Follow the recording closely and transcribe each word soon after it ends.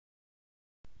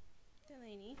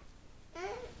Lainey.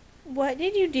 What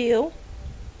did you do?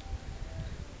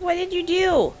 What did you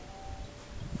do?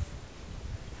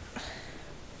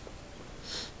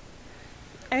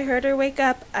 I heard her wake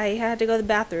up. I had to go to the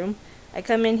bathroom. I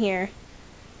come in here,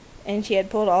 and she had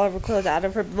pulled all of her clothes out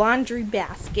of her laundry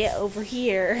basket over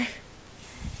here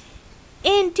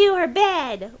into her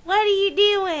bed. What are you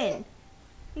doing?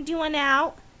 Do you want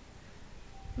out?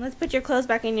 Let's put your clothes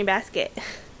back in your basket.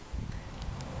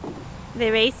 They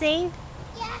racing?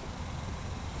 Yeah.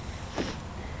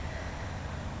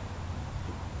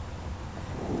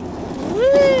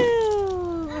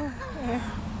 Woo!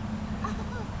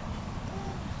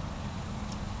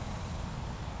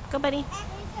 Go, buddy.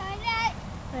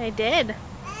 I did.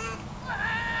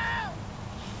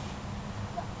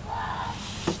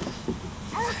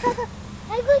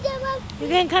 You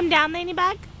gonna come down,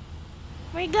 Ladybug?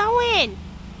 Where you going?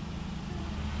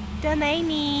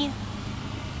 Delaney.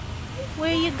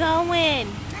 Where you going?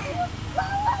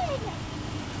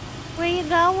 Where you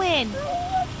going?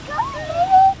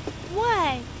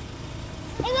 What?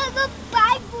 I'm gonna go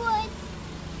backwards.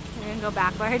 You're gonna go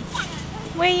backwards?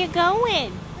 Where you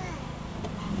going?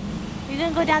 You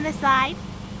gonna go down the slide?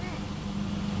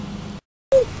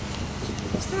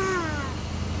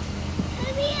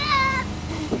 Hurry up.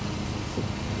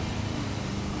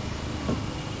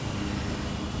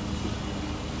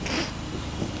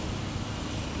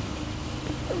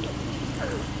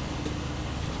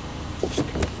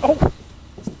 Oh!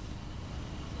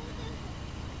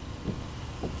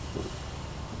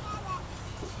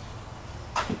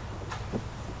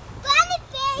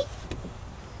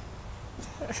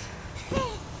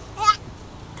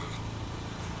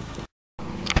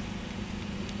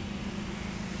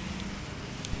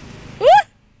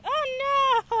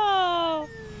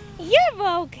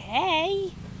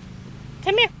 Okay.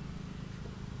 Come here.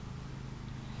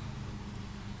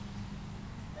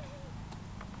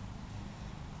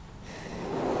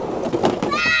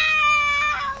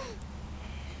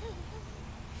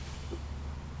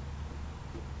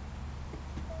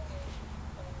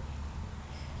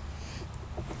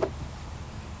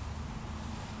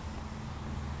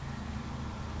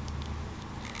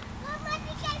 Mama,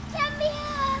 you can't turn me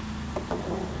up.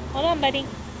 Hold on, buddy.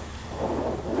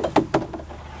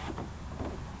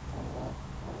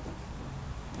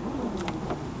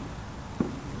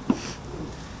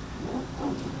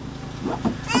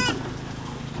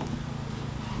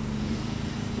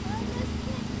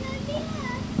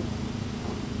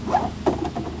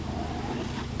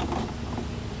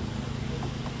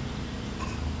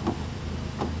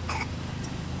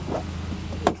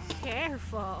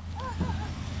 Careful.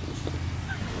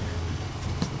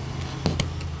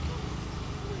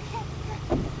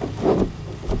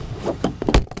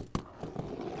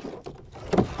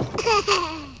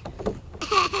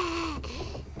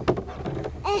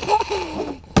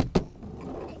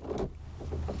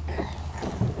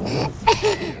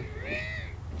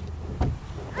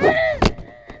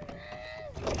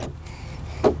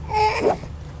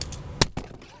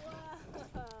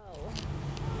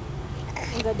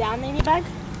 You go down, Ladybug?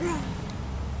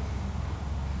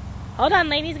 Hold on,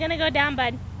 Lainey's gonna go down,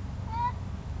 bud.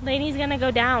 Lainey's gonna go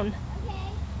down. Okay.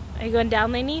 Are you going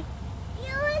down, Lainey?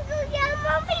 You want to go down,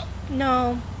 Mommy?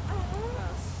 No.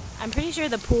 I'm pretty sure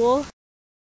the pool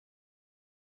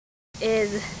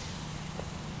is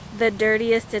the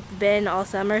dirtiest it's been all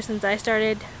summer since I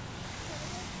started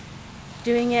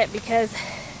doing it because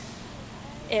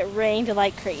it rained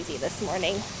like crazy this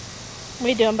morning. What are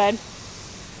you doing, bud?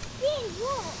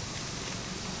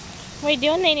 What are you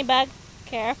doing, Ladybug?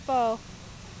 Careful.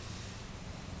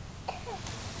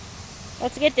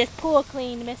 Let's get this pool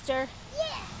cleaned, mister.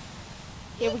 Yeah.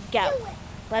 Here we go.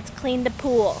 Let's clean the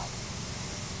pool.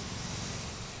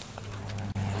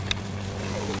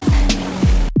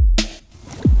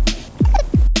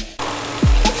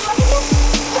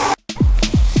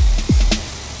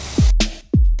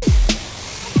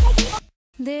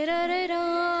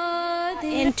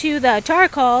 Into the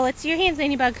charcoal. Let's see your hands,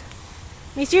 Ladybug.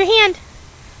 Let me see your hand.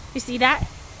 You see that?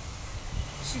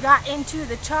 She got into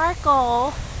the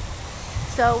charcoal.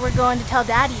 So we're going to tell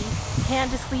Daddy you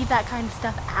can't just leave that kind of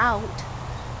stuff out.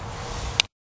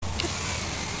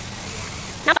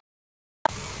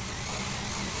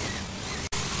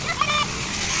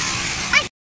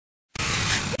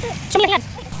 Show me your hands.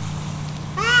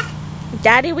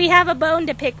 Daddy, we have a bone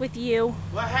to pick with you.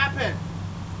 What happened?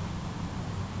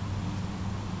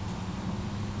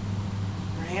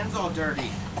 Your hand's all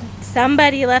dirty.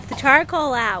 Somebody left the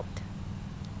charcoal out.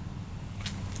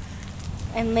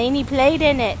 And Lainey played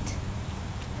in it.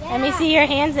 Yeah. Let me see your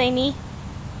hands, Lainey.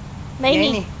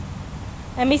 Lainey.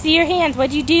 Let me see your hands.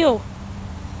 What'd you do?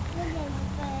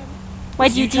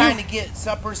 What'd you do? trying to get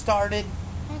supper started?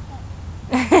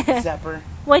 Supper.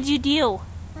 What'd you do?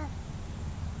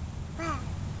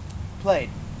 Played.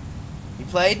 You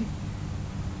played?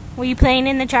 Were you playing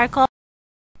in the charcoal?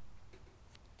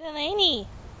 Delaney.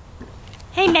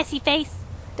 Hey, messy face.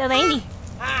 Delaney.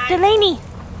 Hi. Delaney.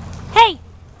 Hey.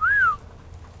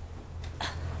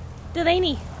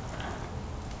 Delaney.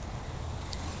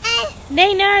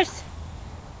 Hey, nurse.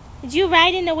 Did you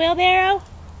ride in the wheelbarrow?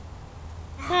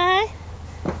 Huh?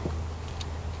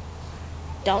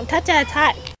 Don't touch it, it's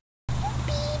hot.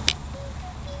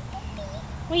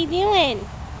 What are you doing?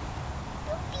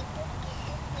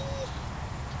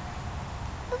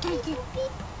 You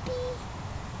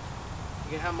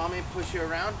gonna have mommy push you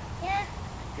around? Yeah.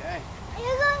 Okay. Are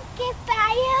you gonna get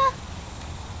fire?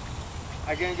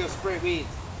 I'm gonna go spray weeds.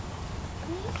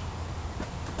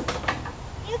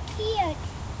 You cute.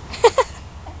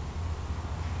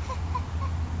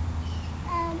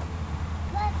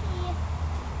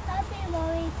 Puppy,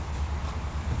 Mommy.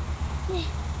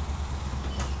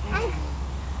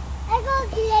 I'm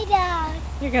gonna lay down.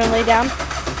 You're gonna lay down?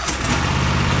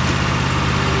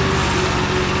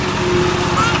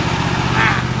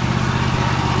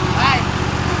 Hi.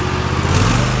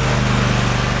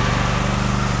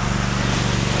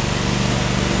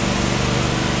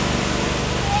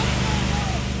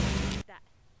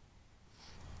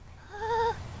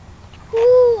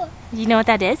 Ooh. Do you know what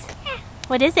that is?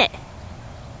 What is it?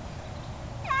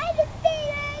 I just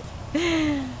did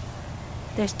it.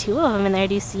 There's 2 of them in there.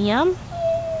 Do you see them?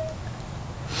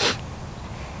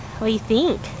 What do you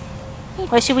think?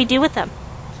 What should we do with them?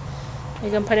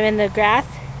 We're gonna put them in the grass?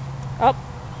 Oh,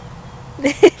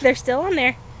 they're still on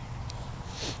there.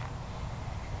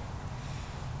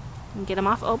 Get them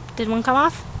off. Oh, did one come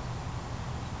off?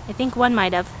 I think one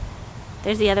might have.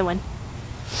 There's the other one.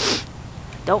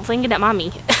 Don't fling it at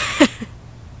mommy.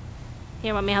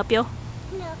 Here, want me to help you?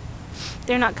 No.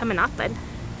 They're not coming off, bud.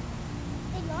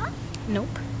 They're not?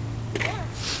 Nope. Yeah.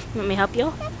 You want me to help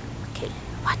you? Okay,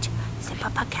 watch. Sit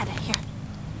Papa Cat in here.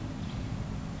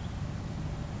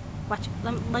 Watch.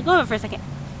 Let go of it for a second.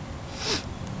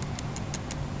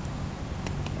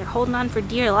 They're holding on for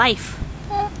dear life.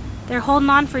 They're holding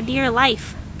on for dear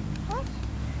life.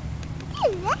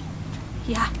 What?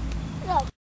 Yeah. No.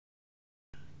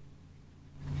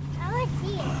 I want to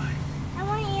see it. I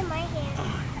want it in my hand.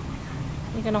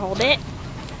 You're gonna hold it?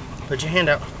 Put your hand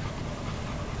out.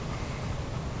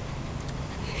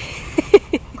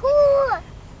 Cool.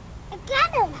 I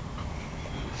got him.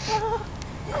 Cool.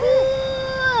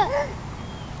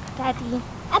 Daddy.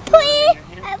 I put it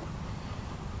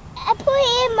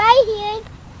in my hand.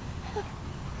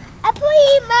 I put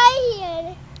it in my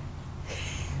hand.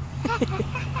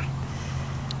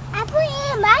 I put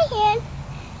it in my hand.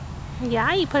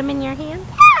 Yeah, you put them in your hand?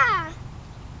 Yeah.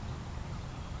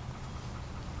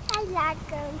 I like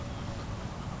them.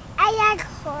 I like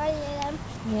holding them.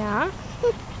 Yeah.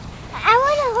 I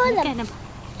want to hold Look them. at them.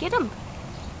 Get them.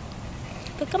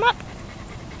 Pick them up.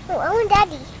 Oh, I want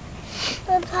Daddy.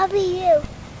 What Puppy you?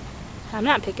 I'm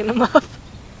not picking them up. What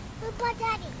about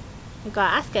Daddy? You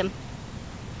gotta ask him.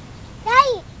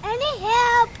 Daddy, I need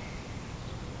help.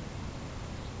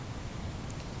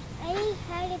 I need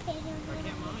help to pick him Why up.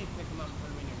 can't mommy pick them up and put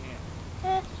them in your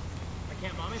hand? Why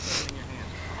can't mommy put them in your hand?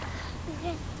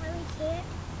 Because Mommy can't.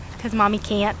 Because mommy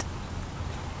can't.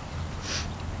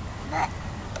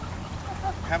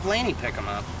 Have Laney pick them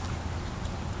up.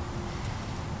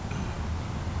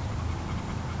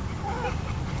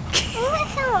 Oh,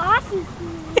 that's so awesome.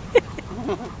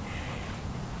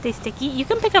 They sticky. You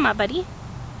can pick them up, buddy.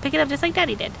 Pick it up just like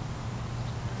Daddy did.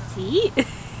 See? It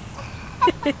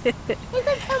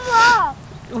could come off.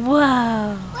 Whoa.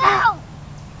 Wow.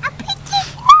 I picked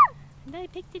it up. I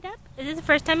picked it up. Is this the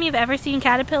first time you've ever seen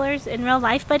caterpillars in real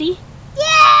life, buddy?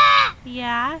 Yeah.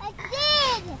 Yeah. I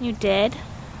did. You did?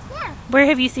 Yeah. Where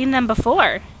have you seen them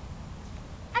before?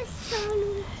 I saw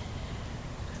them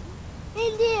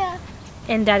in there.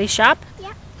 In Daddy's shop?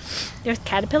 Yeah. There's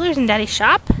caterpillars in Daddy's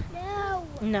shop? No.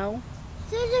 No.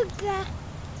 Zozo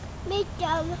made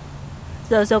them.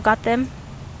 Zozo got them?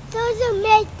 Zozo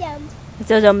made them.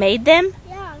 Zozo made them?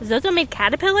 Yeah. Zozo made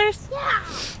caterpillars? Yeah.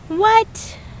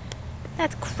 What?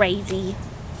 That's crazy.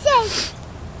 Say,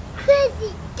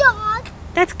 crazy dog.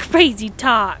 That's crazy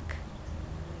talk.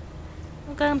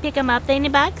 I'm going to pick them up, Laney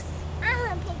Bugs. I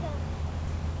want to pick them.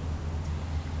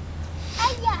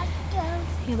 I like those.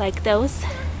 You like those?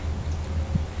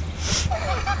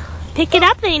 Pick it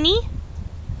up, Laney.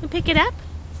 You pick it up?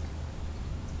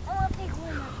 I want to pick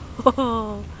one up.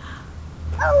 Oh,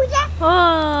 Oh, that.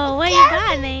 oh, what you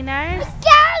got, Laynard?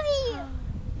 Gabby!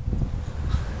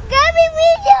 Gabby, we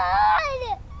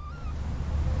done!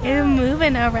 It's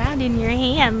moving around in your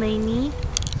hand, Lainey.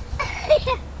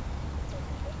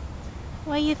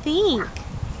 What do you think?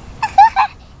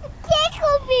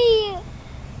 Tickle me.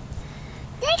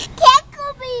 This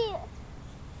tickle me.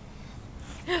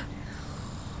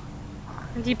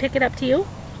 Did you pick it up too?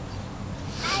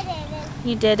 I didn't.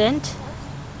 You didn't?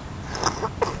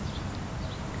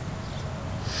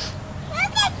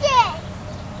 Look at this.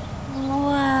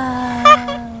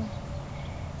 Wow.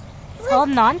 He's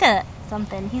holding on to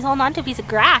something. He's holding on to a piece of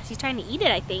grass. He's trying to eat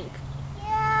it, I think.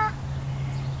 Yeah.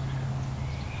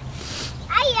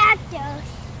 I like those.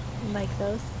 You like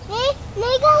those? Hey,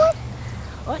 they got one.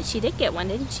 Oh, she did get one,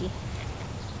 didn't she?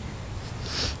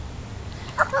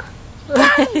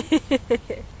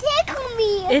 Tickle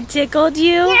me. It tickled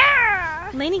you?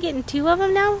 Yeah. Lainey getting 2 of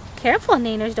them now? Careful,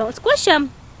 Naners. Don't squish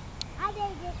them. I did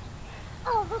it.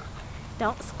 Oh.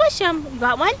 Don't squish them. You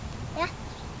got one? Yeah.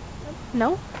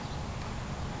 No?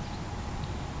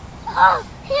 Oh.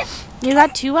 You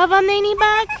got 2 of them, Lainey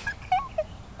Bug?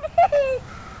 What's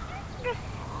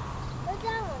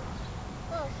that one?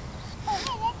 Oh.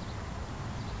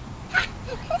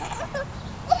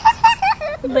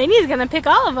 Lainey's gonna pick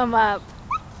all of them up.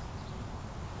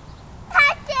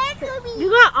 Tickle me. You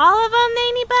got all of them,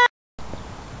 Lainey Bug?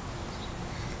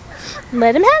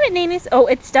 Let him have it, Nanus. Oh,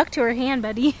 it's stuck to her hand,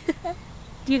 buddy.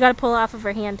 You gotta pull it off of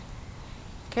her hand.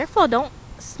 Careful, don't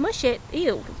smush it.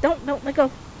 Ew, don't let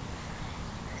go.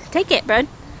 Take it, bud.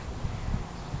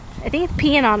 I think it's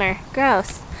peeing on her.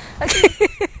 Gross.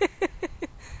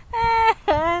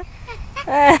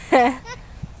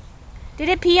 Did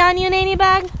it pee on you, Nanny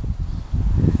Bug? Look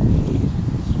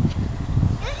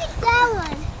at that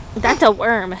one. That's a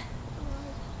worm.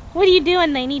 What are you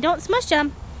doing, Lainey? Don't smush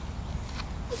them.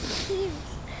 It's cute.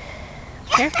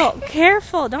 Careful,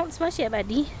 careful. Don't smush it,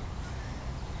 buddy.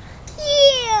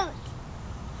 Cute.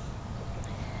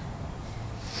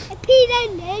 I peed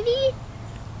on Nanny.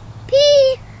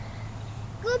 Pee.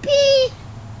 Go pee.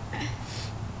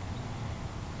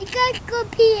 You gotta go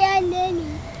pee on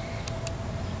Nanny.